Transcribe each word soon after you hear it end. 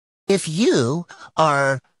If you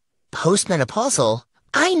are postmenopausal,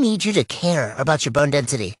 I need you to care about your bone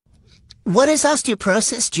density. What is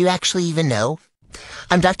osteoporosis? Do you actually even know?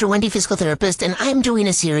 I'm Dr. Wendy, physical therapist, and I'm doing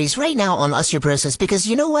a series right now on osteoporosis because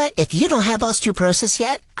you know what? If you don't have osteoporosis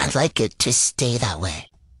yet, I'd like it to stay that way.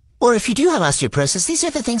 Or if you do have osteoporosis, these are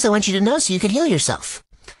the things I want you to know so you can heal yourself.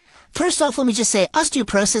 First off, let me just say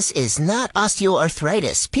osteoporosis is not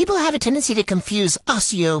osteoarthritis. People have a tendency to confuse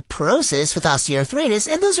osteoporosis with osteoarthritis,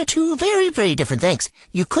 and those are two very, very different things.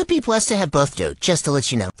 You could be blessed to have both, though, just to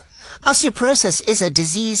let you know. Osteoporosis is a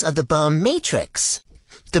disease of the bone matrix.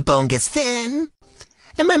 The bone gets thin.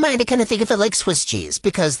 In my mind, I kind of think of it like Swiss cheese,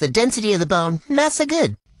 because the density of the bone, not so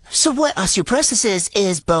good. So what osteoporosis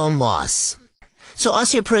is bone loss. So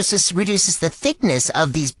osteoporosis reduces the thickness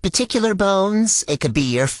of these particular bones. It could be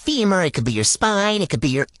your femur, it could be your spine, it could be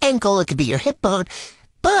your ankle, it could be your hip bone.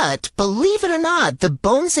 But believe it or not, the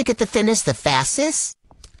bones that get the thinnest the fastest,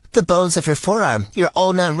 the bones of your forearm, your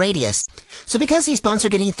ulna radius. So because these bones are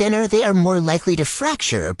getting thinner, they are more likely to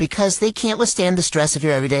fracture because they can't withstand the stress of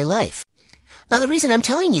your everyday life. Now, the reason I'm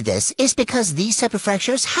telling you this is because these type of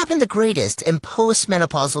fractures happen the greatest in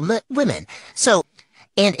postmenopausal women.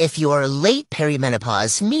 And if you're late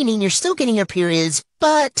perimenopause, meaning you're still getting your periods,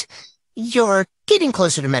 but you're getting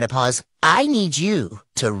closer to menopause, I need you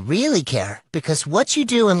to really care because what you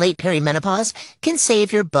do in late perimenopause can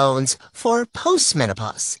save your bones for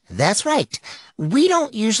postmenopause. That's right. We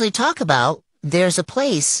don't usually talk about there's a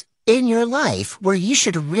place in your life where you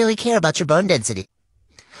should really care about your bone density.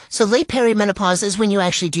 So late perimenopause is when you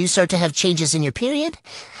actually do start to have changes in your period.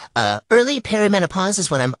 Early perimenopause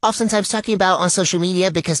is what I'm oftentimes talking about on social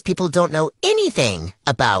media because people don't know anything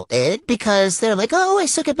about it because they're like, oh, I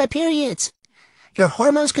still get my periods. Your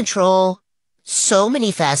hormones control so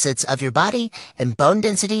many facets of your body, and bone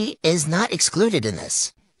density is not excluded in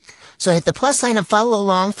this. So hit the plus sign and follow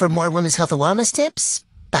along for more women's health and wellness tips.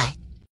 Bye.